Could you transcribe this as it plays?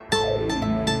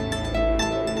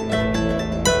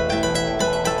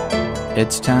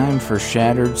It's time for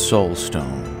Shattered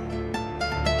Soulstone,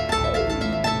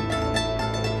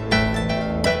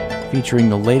 featuring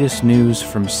the latest news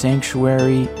from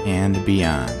Sanctuary and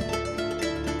beyond.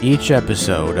 Each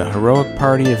episode, a heroic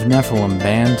party of Nephilim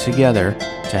band together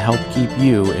to help keep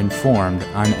you informed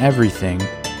on everything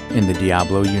in the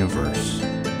Diablo universe.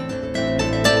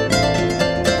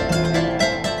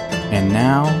 And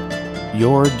now,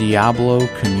 your Diablo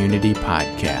Community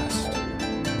Podcast.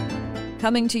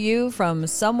 Coming to you from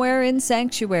somewhere in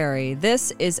Sanctuary,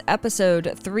 this is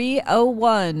episode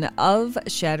 301 of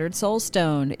Shattered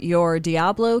Soulstone, your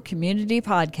Diablo Community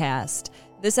Podcast.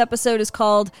 This episode is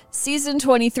called Season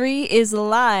 23 is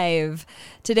Live.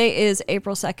 Today is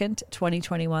April 2nd,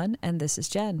 2021, and this is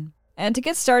Jen. And to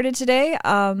get started today,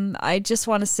 I just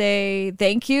want to say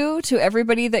thank you to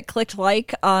everybody that clicked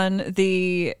like on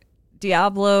the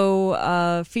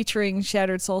Diablo featuring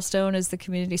Shattered Soulstone as the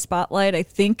community spotlight. I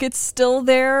think it's still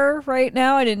there right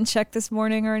now. I didn't check this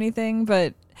morning or anything,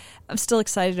 but I'm still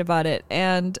excited about it.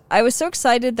 And I was so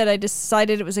excited that I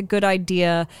decided it was a good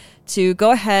idea to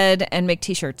go ahead and make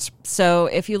t-shirts. So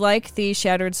if you like the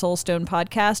Shattered Soulstone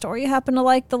podcast, or you happen to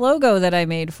like the logo that I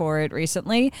made for it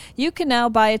recently, you can now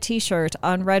buy a t-shirt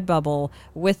on Redbubble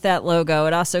with that logo.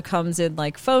 It also comes in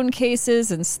like phone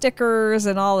cases and stickers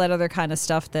and all that other kind of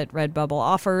stuff that Redbubble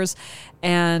offers.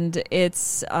 And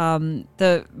it's my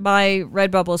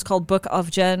Redbubble is called Book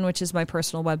of Jen, which is my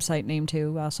personal website name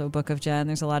too. Also Book of Jen.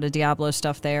 There's a lot of Diablo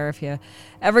stuff there if you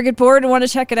ever get bored and want to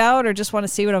check it out or just want to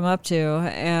see what I'm up to.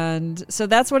 And so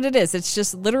that's what it is. It's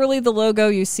just literally the logo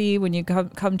you see when you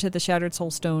come to the Shattered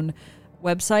Soulstone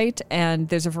website, and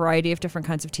there's a variety of different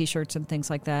kinds of t-shirts and things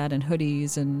like that, and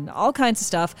hoodies and all kinds of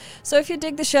stuff. So if you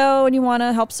dig the show and you want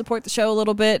to help support the show a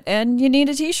little bit, and you need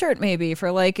a t-shirt maybe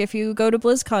for like if you go to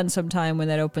BlizzCon sometime when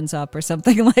that opens up or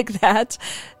something like that,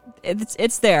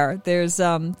 it's there. There's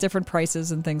different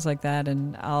prices and things like that,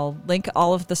 and I'll link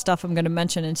all of the stuff I'm going to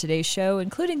mention in today's show,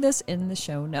 including this, in the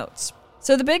show notes.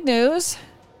 So the big news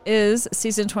is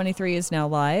Season 23 is now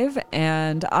live,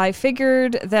 and I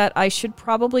figured that I should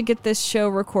probably get this show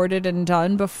recorded and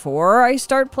done before I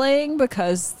start playing,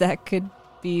 because that could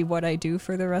be what I do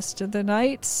for the rest of the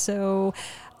night. So,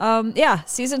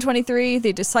 Season 23,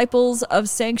 The Disciples of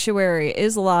Sanctuary,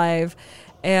 is live.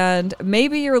 And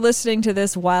maybe you're listening to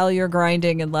this while you're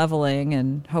grinding and leveling,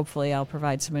 and hopefully I'll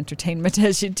provide some entertainment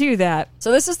as you do that.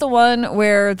 So this is the one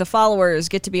where the followers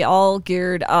get to be all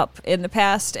geared up. In the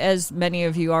past, as many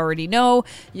of you already know,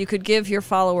 you could give your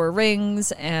follower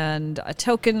rings and a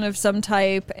token of some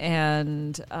type,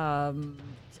 and I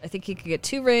think you could get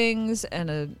 2 rings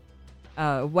and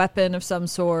a weapon of some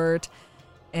sort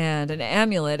and an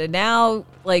amulet. And now,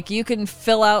 like, you can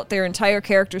fill out their entire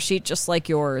character sheet just like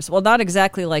yours. Well, not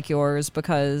exactly like yours,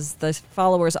 because the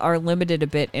followers are limited a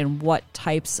bit in what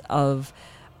types of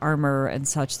armor and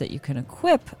such that you can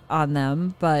equip on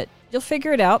them, but you'll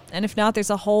figure it out. And if not, there's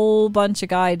a whole bunch of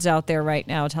guides out there right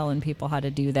now telling people how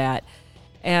to do that.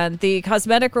 And the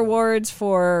cosmetic rewards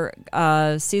for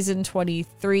Season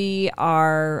 23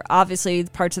 are obviously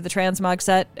parts of the transmog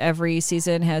set. Every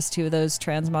season has 2 of those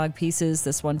transmog pieces.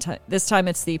 This time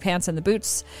it's the pants and the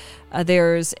boots.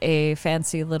 There's a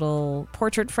fancy little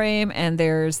portrait frame, and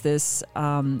there's this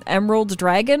emerald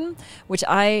dragon, which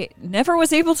I never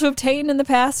was able to obtain in the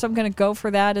past, so I'm going to go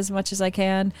for that as much as I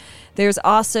can. There's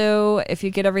also, if you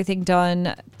get everything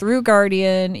done through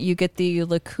Guardian, you get the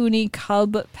Lakuni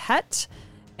Cub pet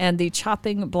and the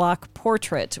chopping block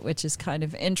portrait, which is kind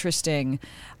of interesting.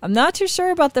 I'm not too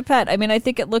sure about the pet. I mean, I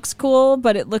think it looks cool,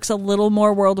 but it looks a little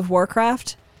more World of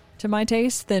Warcraft to my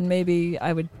taste than maybe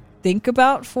I would think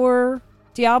about for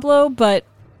Diablo. But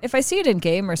if I see it in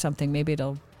game or something, maybe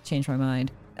it'll change my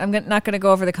mind. I'm not going to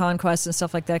go over the conquest and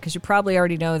stuff like that, because you probably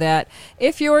already know that.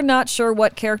 If you're not sure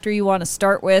what character you want to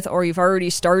start with, or you've already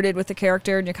started with the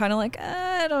character and you're kind of like,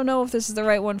 I don't know if this is the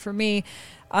right one for me,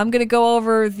 I'm going to go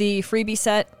over the freebie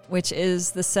set, which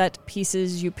is the set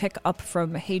pieces you pick up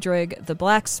from Haedrig the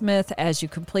Blacksmith as you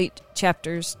complete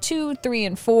chapters 2, 3,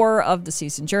 and 4 of the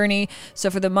season journey. So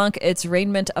for the monk, it's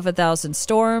Raiment of 1,000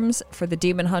 Storms. For the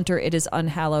demon hunter, it is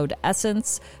Unhallowed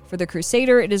Essence. For the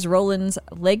crusader, it is Roland's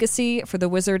Legacy. For the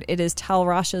wizard, it is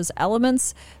Talrasha's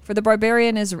Elements. For the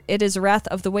barbarian, it is Wrath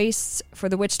of the Wastes. For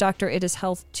the witch doctor, it is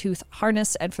Health Tooth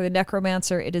Harness. And for the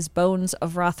necromancer, it is Bones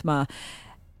of Rathma.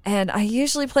 And I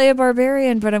usually play a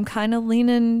barbarian, but I'm kind of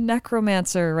leaning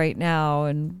necromancer right now,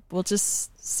 and we'll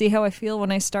just see how I feel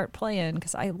when I start playing,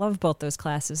 because I love both those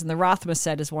classes. And the Rathma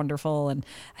set is wonderful, and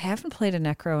I haven't played a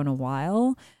necro in a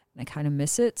while, and I kind of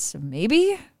miss it, so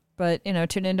maybe. But,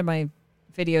 tune into my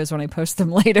videos when I post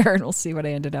them later, and we'll see what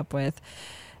I ended up with.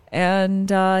 And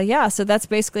so that's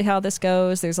basically how this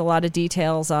goes. There's a lot of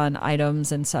details on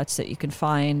items and such that you can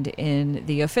find in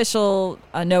the official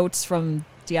notes from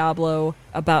Diablo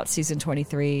about Season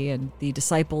 23 and the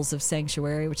Disciples of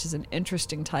Sanctuary, which is an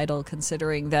interesting title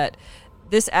considering that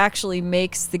this actually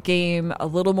makes the game a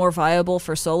little more viable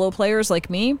for solo players like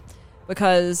me,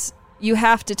 because you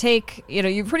have to take,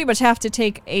 you pretty much have to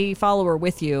take a follower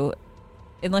with you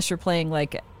unless you're playing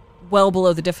like well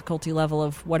below the difficulty level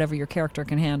of whatever your character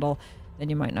can handle, then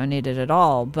you might not need it at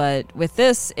all. But with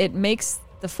this, it makes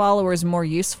the followers more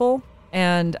useful,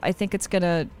 and I think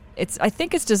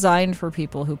it's designed for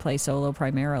people who play solo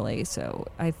primarily. So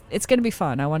it's going to be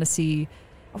fun. I want to see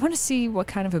what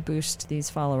kind of a boost these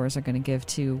followers are going to give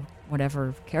to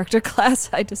whatever character class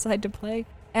I decide to play.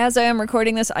 As I am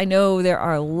recording this, I know there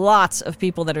are lots of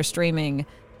people that are streaming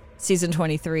Season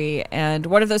 23, and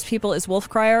one of those people is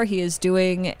Wolfcrier. He is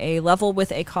doing a Level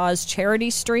with a Cause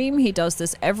charity stream. He does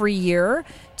this every year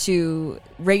to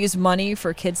raise money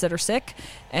for kids that are sick,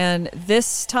 and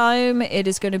this time it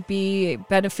is going to be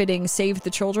benefiting Save the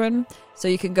Children, so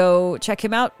you can go check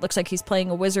him out. Looks like he's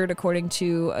playing a wizard according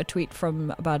to a tweet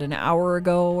from about an hour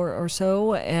ago or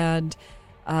so, and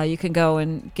you can go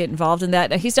and get involved in that.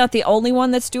 Now, he's not the only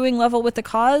one that's doing Level with the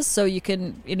Cause, so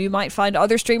you might find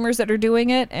other streamers that are doing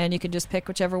it, and you can just pick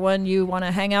whichever one you want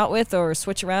to hang out with or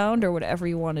switch around or whatever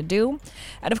you want to do.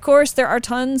 And of course, there are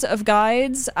tons of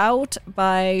guides out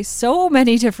by so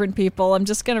many different people. I'm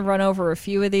just going to run over a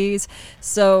few of these.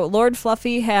 So Lord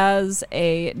Fluffy has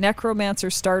a Necromancer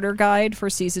starter guide for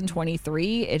Season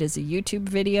 23. It is a YouTube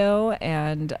video,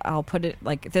 and I'll put it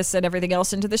like this and everything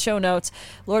else into the show notes.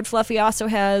 Lord Fluffy also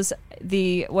has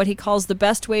what he calls the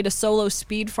best way to solo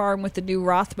speed farm with the new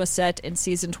Rothma set in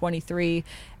Season 23,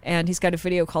 and he's got a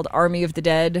video called Army of the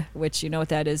Dead, which you know what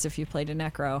that is if you played a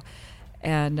Necro,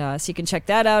 and so you can check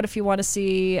that out if you want to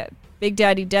see. Big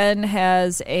Daddy Den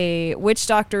has a Witch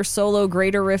Doctor solo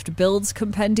Greater Rift builds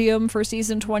compendium for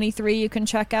Season 23 you can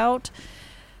check out.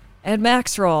 And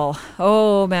Maxroll.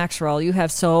 Oh, Maxroll, you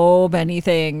have so many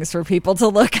things for people to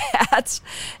look at.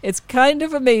 It's kind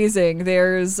of amazing.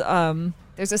 There's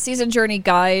a season journey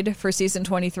guide for Season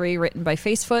 23 written by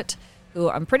Facefoot, who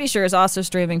I'm pretty sure is also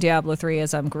streaming Diablo 3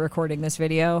 as I'm recording this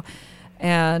video.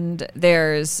 And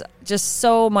there's just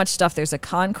so much stuff. There's a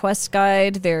Conquest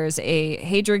guide. There's a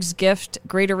Hadrig's Gift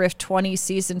Greater Rift 20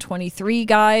 Season 23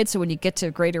 guide. So when you get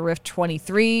to Greater Rift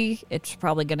 23, it's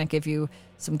probably going to give you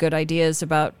some good ideas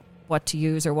about what to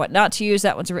use or what not to use.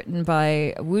 That one's written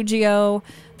by Wujio.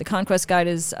 The Conquest guide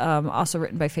is also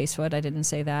written by Facefoot. I didn't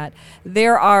say that.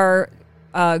 There are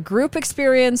group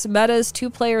experience metas,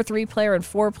 2-player, 3-player, and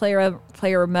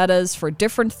 4-player metas for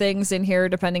different things in here,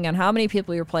 depending on how many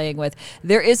people you're playing with.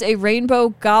 There is a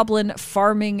Rainbow Goblin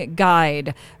farming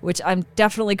guide, which I'm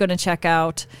definitely going to check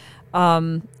out.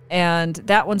 And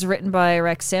that one's written by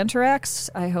Rex Santarax.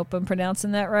 I hope I'm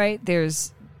pronouncing that right.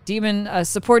 There's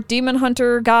support demon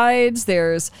hunter guides.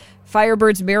 There's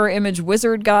Firebird's Mirror Image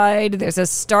Wizard Guide. There's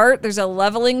a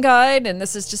leveling guide, and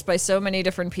this is just by so many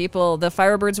different people. The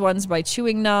Firebird's one's by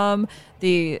Chewing Numb.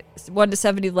 The 1 to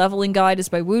 70 leveling guide is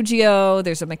by Wujio.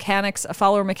 There's a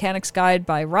follower mechanics guide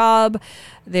by Rob.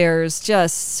 There's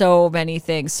just so many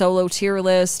things. Solo tier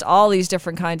list, all these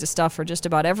different kinds of stuff for just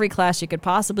about every class you could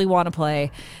possibly want to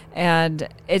play. And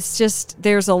it's just,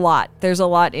 there's a lot. There's a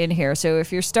lot in here. So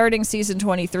if you're starting Season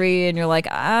 23 and you're like,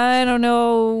 I don't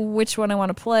know which one I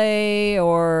want to play,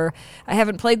 or I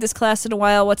haven't played this class in a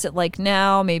while, what's it like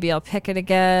now? Maybe I'll pick it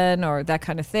again, or that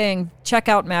kind of thing. Check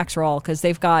out Maxroll, because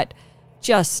they've got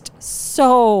just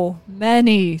so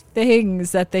many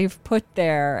things that they've put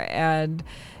there, and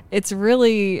it's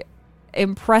really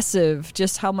impressive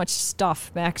just how much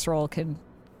stuff Maxroll can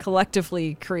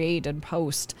collectively create and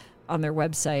post on their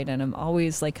website. And I'm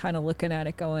always like kind of looking at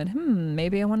it going,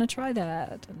 maybe I want to try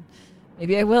that, and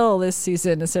maybe I will this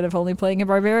season instead of only playing a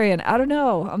barbarian. I don't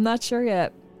know, I'm not sure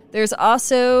yet. There's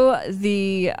also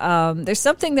there's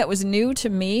something that was new to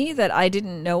me that I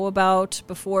didn't know about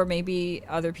before. Maybe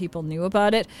other people knew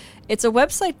about it. It's a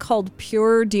website called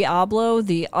Pure Diablo,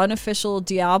 the unofficial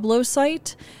Diablo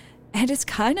site. And it's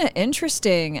kind of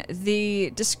interesting. The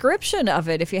description of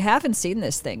it, if you haven't seen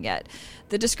this thing yet,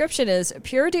 the description is,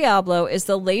 Pure Diablo is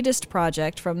the latest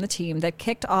project from the team that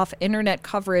kicked off internet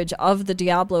coverage of the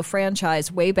Diablo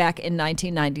franchise way back in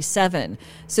 1997.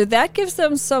 So that gives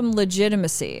them some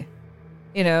legitimacy.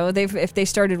 You know, if they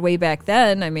started way back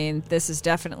then, I mean, this is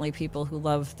definitely people who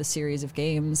love the series of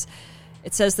games.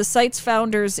 It says the site's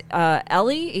founders,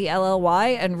 Ellie, E-L-L-Y,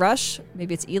 and Rush,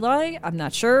 maybe it's Eli, I'm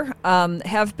not sure,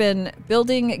 have been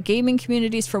building gaming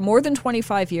communities for more than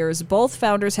 25 years. Both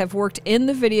founders have worked in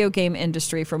the video game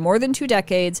industry for more than 2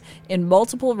 decades in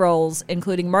multiple roles,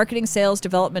 including marketing, sales,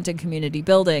 development, and community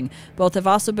building. Both have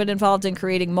also been involved in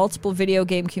creating multiple video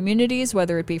game communities,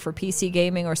 whether it be for PC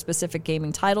gaming or specific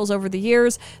gaming titles over the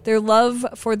years. Their love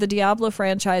for the Diablo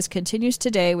franchise continues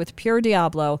today with Pure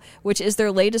Diablo, which is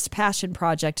their latest passion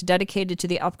project dedicated to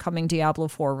the upcoming Diablo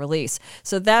 4 release.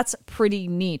 So that's pretty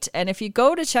neat. And if you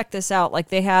go to check this out, like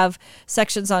they have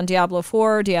sections on Diablo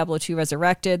 4, Diablo 2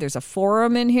 Resurrected. There's a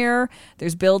forum in here.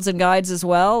 There's builds and guides as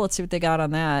well. Let's see what they got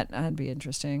on that. That'd be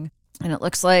interesting. And it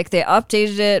looks like they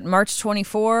updated it March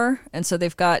 24. And so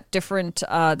they've got different,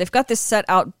 they've got this set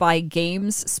out by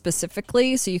games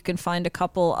specifically. So you can find a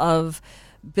couple of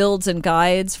builds and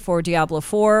guides for Diablo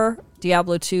 4,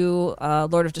 Diablo 2,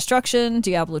 Lord of Destruction,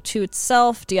 Diablo 2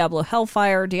 itself, Diablo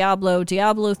Hellfire, Diablo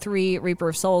 3, Reaper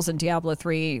of Souls, and Diablo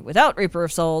 3 without Reaper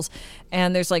of Souls.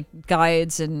 And there's like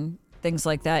guides and things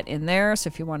like that in there. So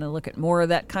if you want to look at more of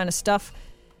that kind of stuff,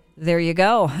 there you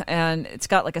go. And it's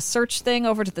got like a search thing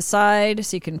over to the side,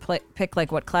 so you can pick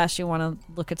like what class you want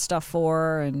to look at stuff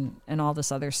for and all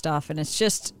this other stuff. And it's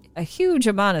just a huge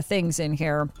amount of things in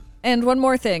here. And one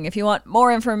more thing, if you want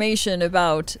more information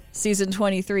about Season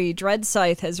 23, Dread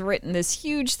Scythe has written this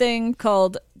huge thing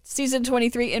called Season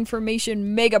 23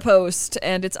 Information Mega Post,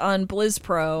 and it's on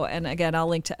BlizzPro. And again, I'll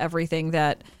link to everything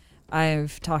that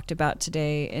I've talked about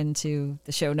today into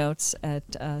the show notes at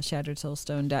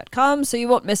shatteredsoulstone.com, so you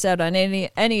won't miss out on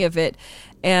any of it.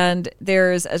 And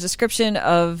there's a description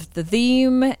of the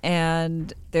theme,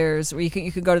 and there's where you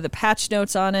can go to the patch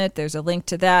notes on it. There's a link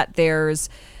to that. There's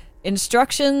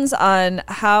instructions on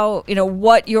how,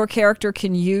 what your character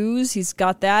can use. He's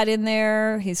got that in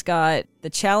there. He's got the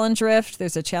challenge rift.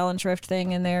 There's a challenge rift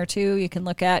thing in there too you can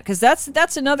look at, because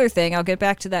that's another thing. I'll get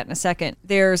back to that in a second.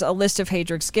 There's a list of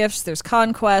Haedrig's gifts. There's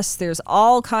conquests. There's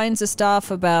all kinds of stuff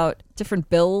about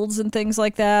different builds and things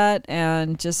like that,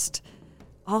 and just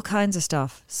all kinds of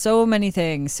stuff. So many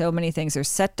things. There's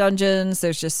set dungeons.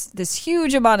 There's just this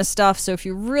huge amount of stuff. So if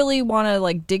you really want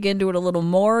to dig into it a little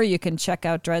more, you can check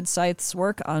out Dread Scythe's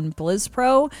work on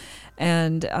BlizzPro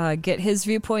and get his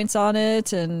viewpoints on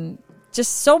it. And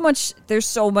just so much. There's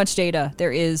so much data.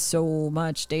 There is so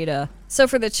much data. So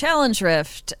for the Challenge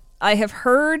Rift, I have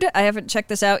heard, I haven't checked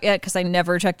this out yet because I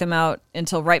never check them out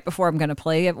until right before I'm going to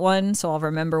play at one. So I'll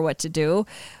remember what to do.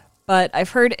 But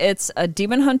I've heard it's a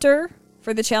Demon Hunter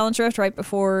for the Challenge Rift right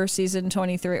before Season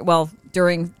 23. Well,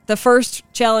 during the first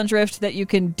Challenge Rift that you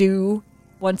can do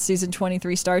once Season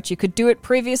 23 starts. You could do it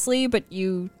previously, but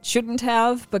you shouldn't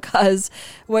have, because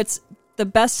what's the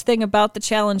best thing about the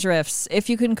Challenge Rifts, if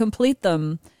you can complete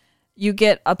them, you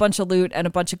get a bunch of loot and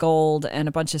a bunch of gold and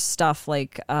a bunch of stuff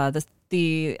like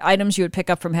the items you would pick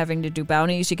up from having to do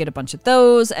bounties. You get a bunch of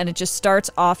those, and it just starts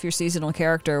off your seasonal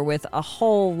character with a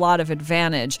whole lot of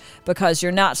advantage because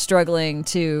you're not struggling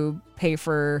to pay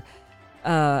for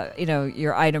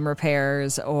your item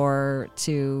repairs or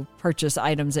to purchase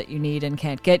items that you need and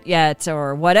can't get yet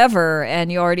or whatever,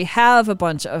 and you already have a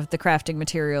bunch of the crafting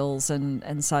materials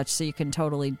and such, so you can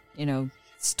totally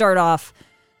start off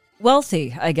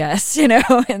wealthy, I guess, in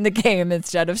the game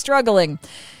instead of struggling.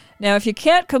 Now, if you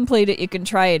can't complete it, you can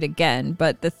try it again.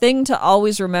 But the thing to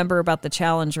always remember about the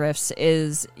Challenge Rifts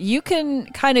is you can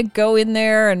kind of go in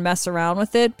there and mess around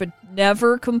with it, but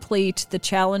never complete the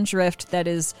Challenge Rift that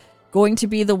is going to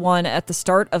be the one at the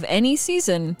start of any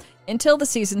season until the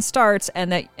season starts,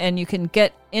 and you can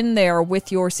get in there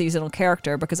with your seasonal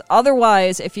character, because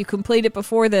otherwise, if you complete it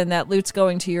before then, that loot's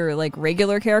going to your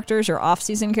regular characters or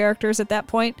off-season characters at that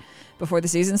point before the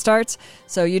season starts.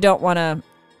 So you don't want to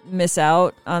miss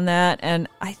out on that. And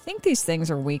I think these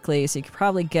things are weekly, so you could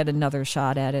probably get another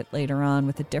shot at it later on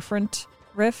with a different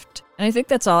rift. And I think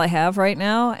that's all I have right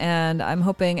now, and I'm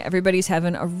hoping everybody's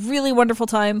having a really wonderful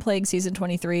time playing Season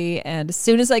 23, and as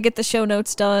soon as I get the show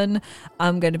notes done,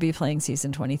 I'm going to be playing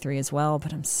Season 23 as well,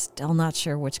 but I'm still not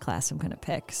sure which class I'm going to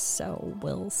pick, so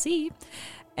we'll see.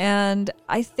 And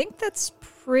I think that's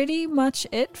pretty much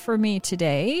it for me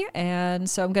today, and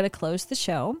so I'm going to close the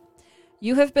show.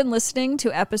 You have been listening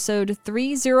to episode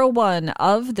 301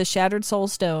 of The Shattered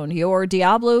Soulstone, your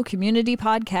Diablo community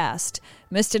podcast.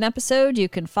 Missed an episode? You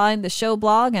can find the show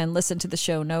blog and listen to the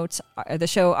show notes, the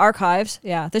show archives.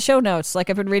 Yeah, the show notes. I've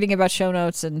been reading about show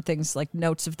notes and things like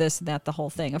notes of this and that, the whole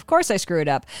thing. Of course I screw it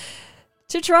up.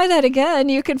 To try that again,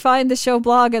 you can find the show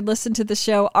blog and listen to the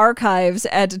show archives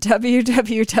at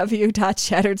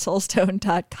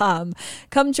www.shatteredsoulstone.com.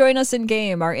 Come join us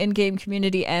in-game. Our in-game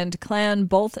community and clan,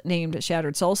 both named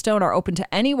Shattered Soulstone, are open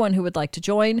to anyone who would like to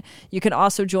join. You can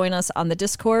also join us on the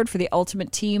Discord for the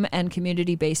ultimate team and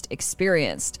community-based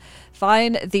experience.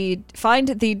 Find the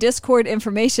Discord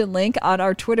information link on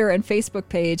our Twitter and Facebook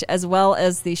page, as well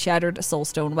as the Shattered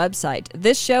Soulstone website.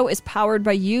 This show is powered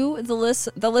by you, the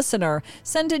listener.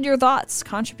 Send in your thoughts,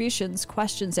 contributions,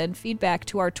 questions, and feedback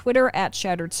to our Twitter at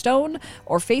Shattered Stone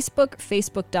or Facebook,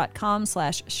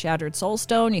 facebook.com/Shattered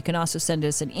Soulstone. You can also send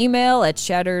us an email at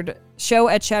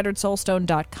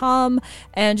show@shatteredsoulstone.com,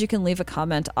 and you can leave a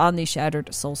comment on the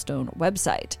Shattered Soulstone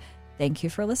website. Thank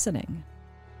you for listening.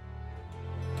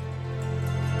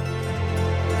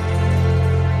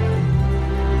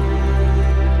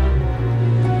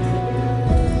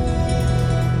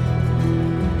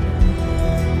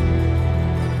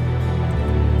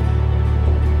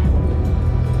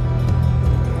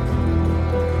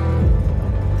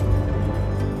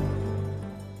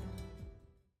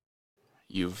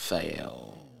 You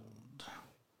failed.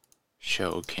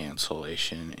 Show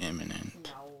cancellation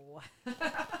imminent. No.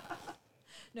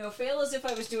 No, fail as if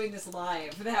I was doing this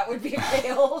live. That would be a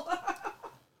fail.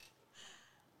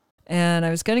 And I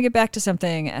was going to get back to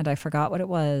something, and I forgot what it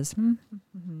was.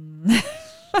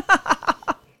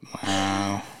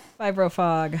 Wow.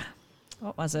 Fibrofog.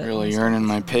 What was it? Really earning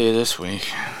my pay this week.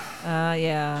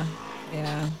 Yeah.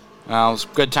 Well, it's a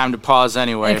good time to pause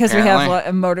anyway, because we apparently. have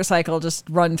a motorcycle just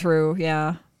run through.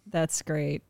 Yeah, that's great.